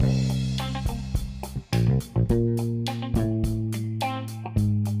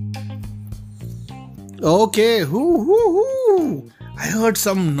Okay, who? I heard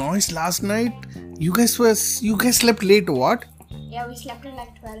some noise last night. You guys slept late, what? Yeah, we slept at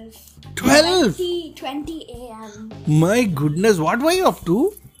like 12. 12? 20 a.m. My goodness, what were you up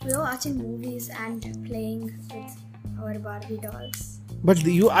to? We were watching movies and playing with our Barbie dolls. But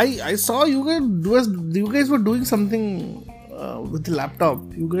I saw you guys were doing something with the laptop.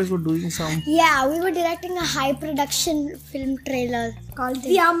 You guys were doing some... Yeah, we were directing a high production film trailer Called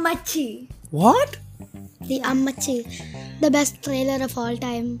the Ammachi. What? The Ammachi, the best trailer of all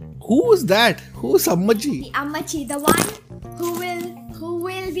time. Who is that? Who is Ammachi? The Ammachi, the one who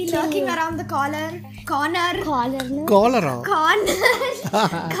will be lurking around the corner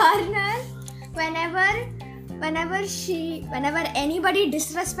whenever anybody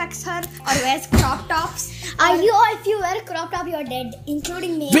disrespects her or wears crop tops. If you wear a crop top, you're dead,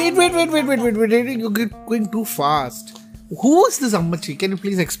 including me. Wait. You're going too fast. Who is this Ammachi? Can you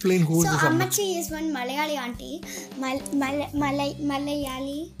please explain who is this Ammachi? Ammachi is one Malayali auntie.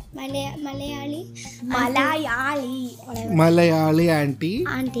 Malayali auntie.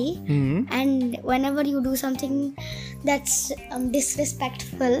 And whenever you do something that's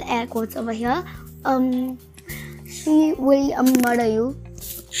disrespectful, air quotes over here, she will murder you.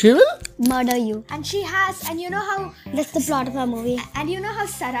 She will? Murder you. And she has, and you know how... That's the plot of our movie. And you know how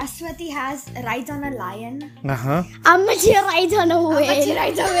Saraswati rides on a lion? Ammachi rides on a whale. Ammachi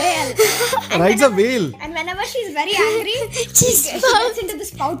rides a whale. Rides a whale. And whenever she's very angry, she gets into the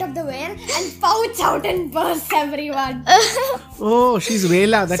spout of the whale and pouts out and bursts everyone. Oh, she's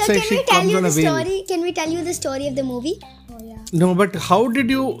Veda. That's why she comes on a whale. Can we tell you the story of the movie? Oh, yeah. No, but how did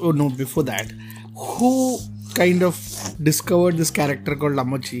you... Oh, no, before that. Who kind of discovered this character called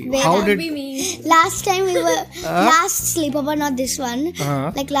Ammachi? How did... Be me. Last time we were... last sleepover, not this one.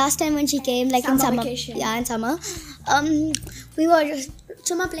 Like last time when she came, like in summer. Vacation. Yeah, in summer. We were just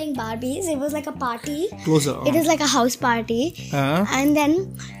playing Barbies. It was like a party. Closer. It was like a house party. And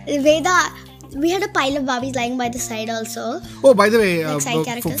then Veda... We had a pile of Barbies lying by the side also. Oh, by the way, Like side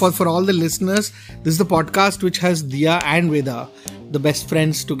characters. for all the listeners, this is the podcast which has Dia and Veda, the best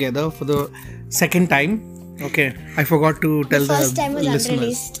friends, together for the second time. Okay, I forgot to tell the First time was listeners.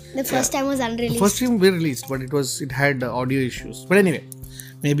 unreleased. The first time was unreleased. First time we released, but it had audio issues. But anyway,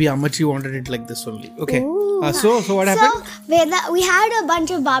 maybe Ammachi wanted it like this only. Okay. So what happened? So Veda, we had a bunch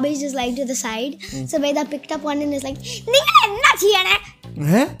of Barbies just lying to the side. So Veda picked up one and is like,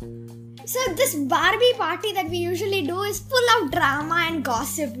 Huh? So this Barbie party that we usually do is full of drama and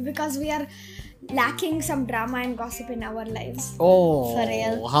gossip because we are lacking some drama and gossip in our lives. Oh, For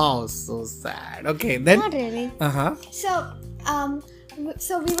real. How so sad. Okay, then. Not really.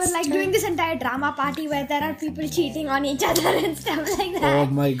 So we were like doing this entire drama party where there are people cheating on each other and stuff like that. Oh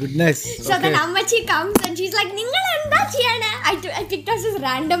my goodness. So then Ammachi comes and she's like, I picked up this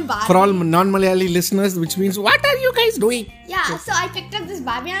random Barbie. For all non-Malayali listeners, which means, what are you guys doing? Yeah, so I picked up this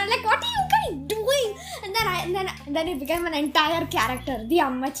Barbie and I'm like, what are you guys doing? And then it became an entire character, the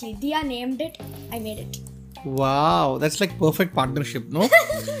Ammachi. Dia named it, I made it. Wow, that's like perfect partnership, no?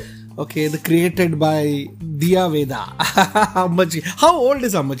 Okay, created by Dia Veda. Ammachi. How old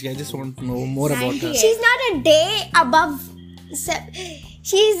is Ammachi? I just want to know more about her. She's not a day above...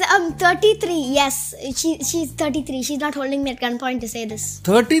 She's 33. Yes, she's 33. She's not holding me at gunpoint to say this.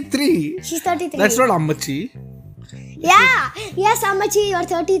 33? She's 33. That's not Ammachi. Yeah. Yes, Ammachi, you're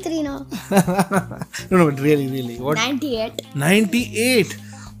 33 now. No, but really. What? 98. 98.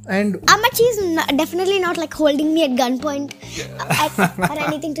 And Ammachi is definitely not like holding me at gunpoint or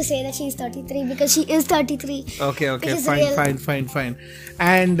anything to say that she's 33 because she is 33. Okay, fine.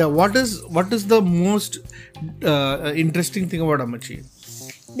 And what is the most interesting thing about Ammachi?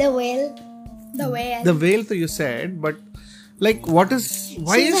 The whale. The whale. The whale, you said, but like,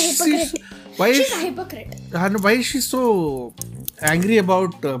 She's a hypocrite. Why is she so angry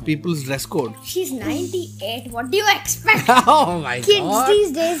about people's dress code? She's 98. What do you expect? Oh my Kids god.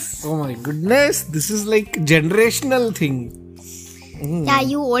 these days. Oh my goodness. This is like generational thing. Yeah,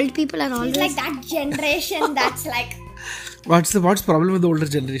 you old people are always... It's like that generation that's like... What's the problem with the older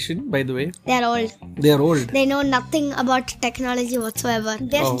generation, by the way? They're old. They are old. They know nothing about technology whatsoever.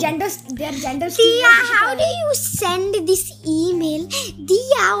 Their gender Dia, how do you send this email?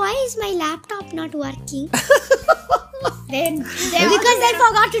 Dia, why is my laptop not working? Because they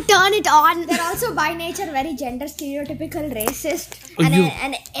forgot to turn it on. They're also by nature very gender stereotypical racist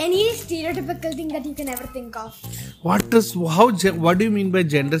and any stereotypical thing that you can ever think of. What do you mean by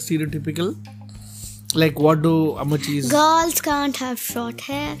gender stereotypical? Like, what do Ammachi's... Girls can't have short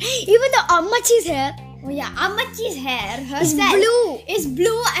hair. Even the Ammachi's hair. Oh yeah, Ammachi's hair herself is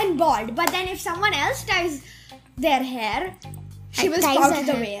blue and bald. But then if someone else ties their hair, she will spout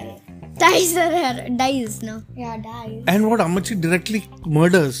the whale. Ties her hair. Dies, no? Yeah, dies. And what Ammachi directly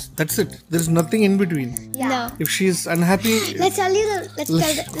murders. That's it. There's nothing in between. Yeah. No. If she's unhappy, Let's tell you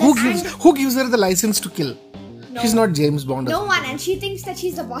who gives her the license to kill? She's not James Bond. No one, and she thinks that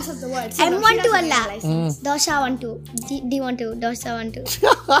she's the boss of the world. So M1 she to doesn't Allah. realize. Dosha 1-2. D1-2. Dosha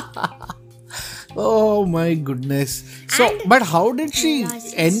 1-2. Oh my goodness. So, but how did she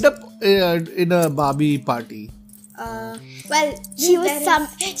end up in a Barbie party? Well,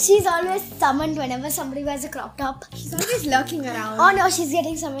 She's always summoned whenever somebody wears a crop top. she's always lurking around. Oh no, she's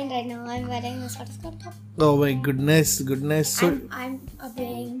getting summoned right now. I'm wearing a sort of crop top. Oh my goodness. So, I'm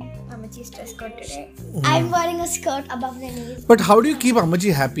obeying Ammachi's dress code today. I'm wearing a skirt above the knees. but how do you keep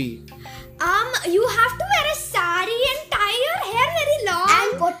Ammachi happy? You have to wear a sari and tie your hair very long.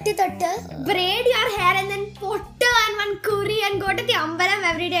 And pottu tottu. Braid your hair and then pottu and one kuri and go to the ambalam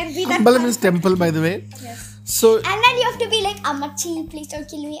every day and be that. Ambalam is temple, by the way. Yes. So, And then you have to be like, Ammachi, please don't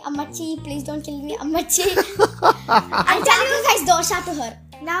kill me. Ammachi, please don't kill me. Ammachi. And sacrifice dosha to her.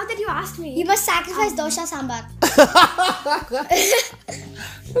 Now that you asked me, You must sacrifice dosha sambar.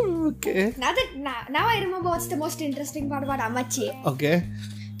 okay. now I remember what's the most interesting part about Ammachi. Okay.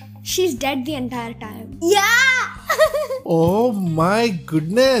 She's dead the entire time. Yeah. Oh my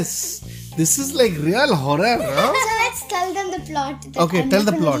goodness. This is like real horror, huh? So let's tell them the plot. That Okay, I'm tell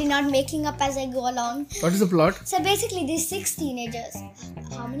the definitely plot. not making up as I go along. What is the plot? So basically, these 6 teenagers.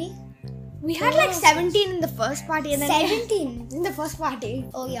 How many? We had like 17 in the first party and then 17. in the first party.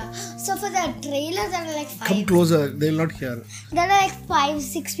 Oh yeah. So for the trailer, there were like 5. Come closer. They'll not hear. There are like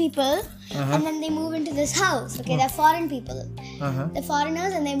 5-6 people, and then they move into this house. Okay, they're foreign people. Uh-huh. They're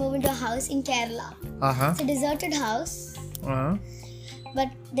foreigners, and they move into a house in Kerala. Uh-huh. It's a deserted house, Uh-huh. but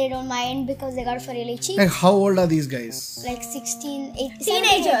they don't mind because they got it for really cheap. Like, how old are these guys? Like 16, 18,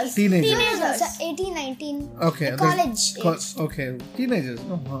 Teenagers. 17, Teenagers. So 18, 19. Okay. Like college age. Okay. Teenagers.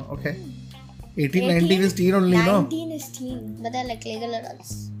 Okay. 18, 19 is teen only, no? 19 is teen. But they're like legal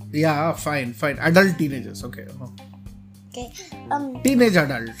adults. Yeah, fine. Adult teenagers. Okay. Okay. Teenage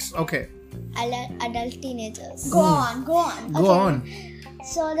adults. Okay. Adult teenagers. Go on. Go on.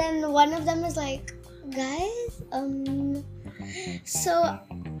 So then one of them is like, guys, so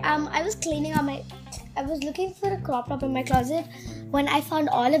I was cleaning up I was looking for a crop top in my closet when I found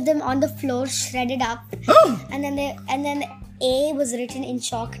all of them on the floor shredded up, and then A was written in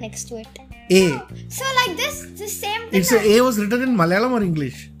chalk next to it. A. So like the same thing. It's A was written in Malayalam or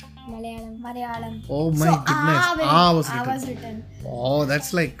English? Malayalam. Oh my So, goodness. was written. Oh,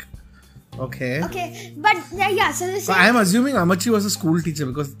 that's like... Okay. Okay, but yeah, so the So same. I am assuming Ammachi was a school teacher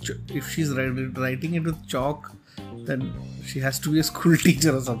because if she's writing it with chalk, then she has to be a school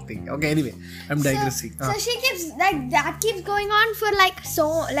teacher or something. Okay, anyway, I'm digressing. So she keeps that keeps going on for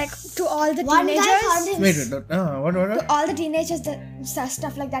to all the One guy found teenagers. him. What? To all the teenagers,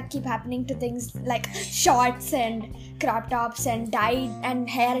 stuff like that keep happening to things like shorts and crop tops and dye and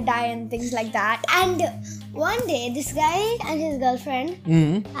hair dye and things like that. And one day, this guy and his girlfriend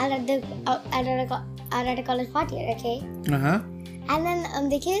are at a college party, okay? Uh-huh. And then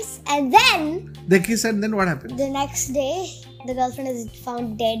they kiss, and then They kiss and then what happened? the next day, the girlfriend is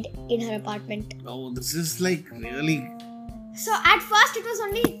found dead in her apartment. Oh, this is like really... So at first it was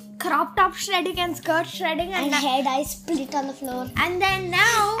only crop top shredding and skirt shredding And hair dye split on the floor. and then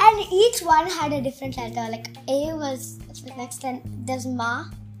now And each one had a different letter. Like A was next, and there's Ma.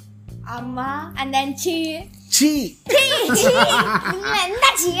 Amma and then Chi. Chi! And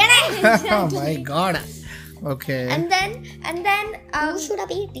Oh my god. Okay. And then should have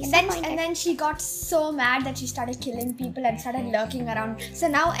been disappointed. and then she got so mad that she started killing people and started lurking around. So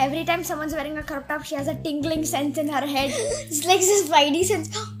now every time someone's wearing a crop top, she has a tingling sense in her head. It's like this Spidey sense.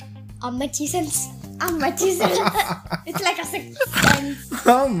 Ammachi sense. Ammachi sense. It's like a sixth sense.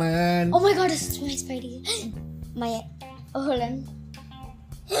 Oh man. Oh my god, it's my Spidey. Hold on.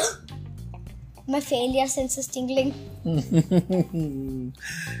 My failure sense is tingling.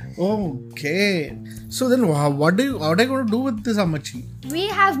 Okay. So then what are you going to do with this Ammachi? We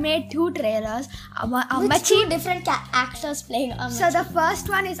have made 2 trailers. With Ammachi. 2 different actors playing Ammachi. So the first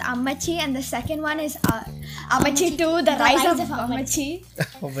one is Ammachi and the second one is Ammachi 2, the rise of Ammachi.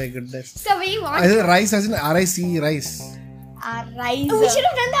 Oh my goodness. So we want I think rice as in R-I-C, rice. rise. we should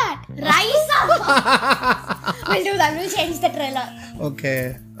have done that. Rise up. We'll do that. We'll change the trailer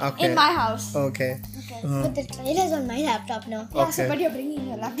Okay. in my house. Okay. But the trailer's on my laptop now. Yeah, so Okay. but you're bringing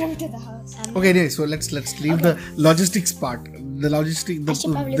your laptop to the house. Okay, anyway, so let's leave the logistics part. The logistics,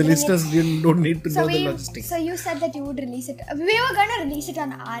 should probably the bring listeners don't need to So know the logistics. so you said that you would release it. We were gonna release it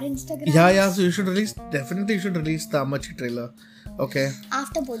on our Instagram. Yeah, so you should release the Ammachi trailer. Okay.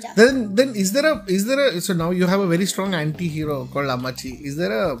 After puja. Then is there a so now you have a very strong anti-hero called Ammachi. Is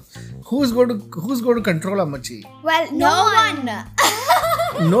there a who's going to control Ammachi? Well, no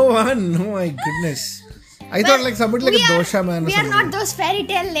one. No one. Oh my goodness. I thought like somebody like a dosha man or We are something. not those fairy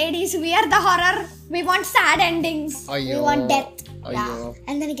tale ladies. We are the horror. We want sad endings. We want death. Ayyo.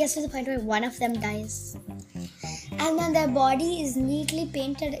 And then it gets to the point where one of them dies. And then their body is neatly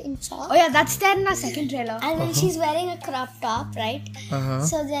painted in chalk. Oh yeah, that's there in the second trailer. And then she's wearing a crop top, right? Uh-huh.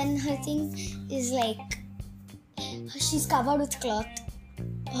 So then her thing is like, she's covered with cloth.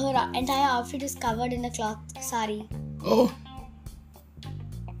 Her entire outfit is covered in a cloth sari. Oh.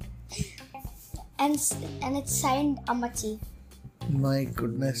 And it's signed Ammachi. My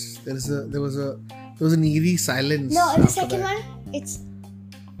goodness. There was an eerie silence. No, the after second that. one, it's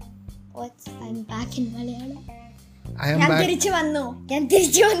I'm back in Malayalam. I am ഞാൻ back. തിരിച്ചു വന്നു. ഞാൻ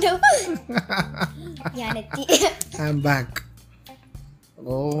തിരിച്ചു വന്നു. ഞാനെത്തി. I am back.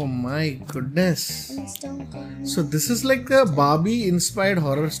 Oh my goodness. So this is like a Barbie inspired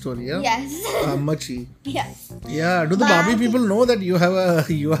horror story, yeah? Yes. Ammachi. Yes. Yeah. Do the Barbie people know that you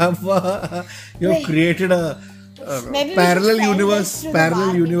have created a Maybe we parallel should sell universe, this to the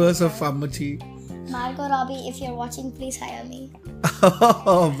Barbie universe of Ammachi? Margot Robbie, if you're watching, please hire me.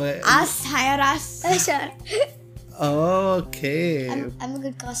 Oh man. Us, hire us. Sure. Okay. I'm a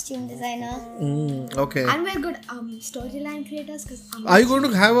good costume designer. Okay. And we're good storyline creators because Are you going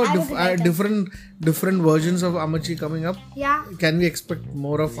to have I would be different versions of Ammachi coming up? yeah, Can we expect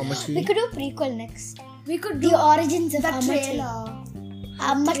more of Ammachi? We could do prequel next. we could do The origins of the Ammachi. trailer.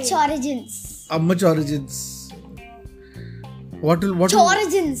 Ammachi origins. Ammachi origins. What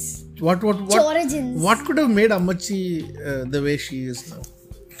Origins. what Origins. what could have made Ammachi the way she is now?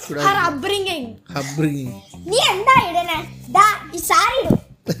 Could Her have upbringing. upbringing. നീ എന്താ ഇടണേ? ദാ ഈ സാരി ഇടൂ.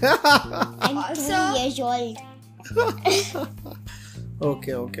 I'm Also- 2 years old.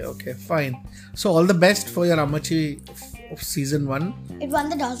 Okay. Fine. So all the best for your Ammachi of season 1. It won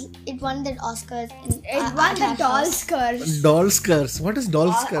the Oscars. It won the Dollskers. Doll's Curse. What is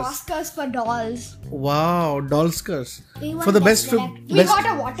Doll's Curse? Oscars for dolls. Wow, Doll's Curse. We won For the best Best We got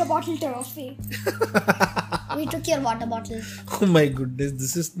a water bottle trophy. We took your water bottle. Oh my goodness,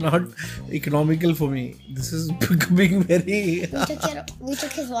 this is not economical for me. This is becoming very We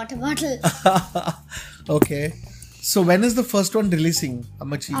took his water bottle. okay. So when is the first one releasing,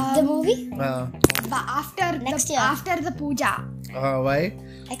 Ammachi? The movie? But after Next the, year. after the puja. Why?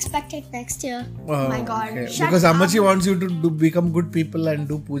 Expect it next year. Oh my God. okay. Shut Because Ammachi up. wants you to become good people and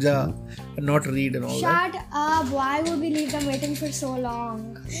do puja and not read and all that. Shut up. Why would we leave them waiting for so long?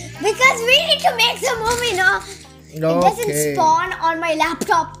 Because we need to make the movie, no? It doesn't Okay. spawn on my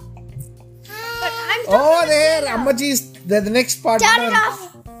laptop. But I'm Oh, there, Ammachi is the next partner. Turn it off.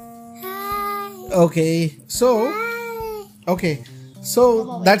 Okay,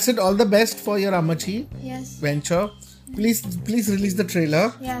 so that's it. All the best for your Ammachi Yes. venture. Please release the trailer.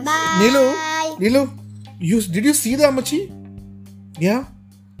 Yes. Bye. Nilu, did you see the Ammachi? Yeah,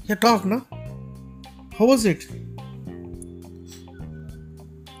 talk na. How was it?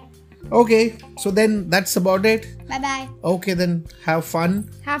 Okay, so then that's about it. Bye. Okay, then have fun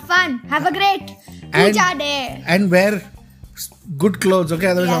Have fun. Have a great puja day. and wear good clothes. Okay,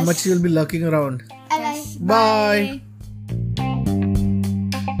 otherwise Yes. Ammachi will be lurking around. Bye. Bye.